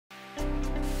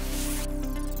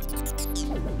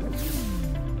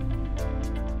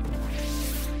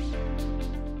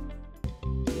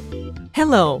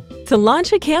Hello! To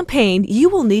launch a campaign, you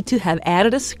will need to have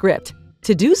added a script.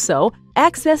 To do so,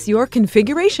 access your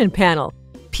configuration panel,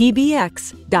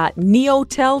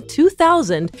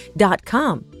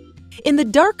 pbx.neotel2000.com. In the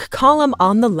dark column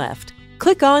on the left,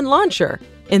 click on Launcher.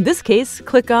 In this case,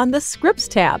 click on the Scripts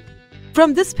tab.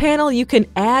 From this panel, you can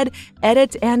add,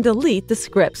 edit, and delete the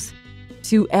scripts.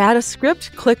 To add a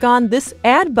script, click on this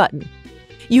Add button.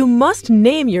 You must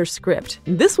name your script.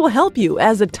 This will help you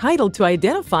as a title to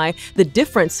identify the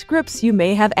different scripts you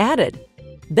may have added.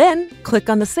 Then, click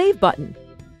on the Save button.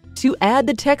 To add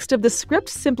the text of the script,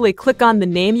 simply click on the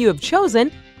name you have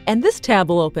chosen, and this tab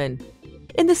will open.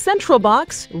 In the central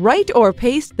box, write or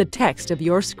paste the text of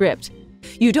your script.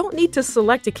 You don't need to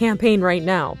select a campaign right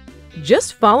now.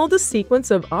 Just follow the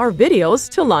sequence of our videos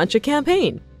to launch a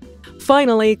campaign.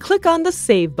 Finally, click on the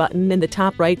Save button in the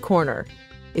top right corner.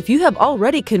 If you have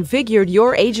already configured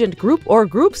your agent group or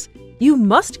groups, you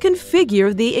must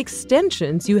configure the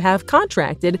extensions you have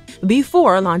contracted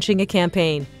before launching a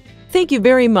campaign. Thank you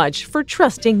very much for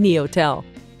trusting Neotel.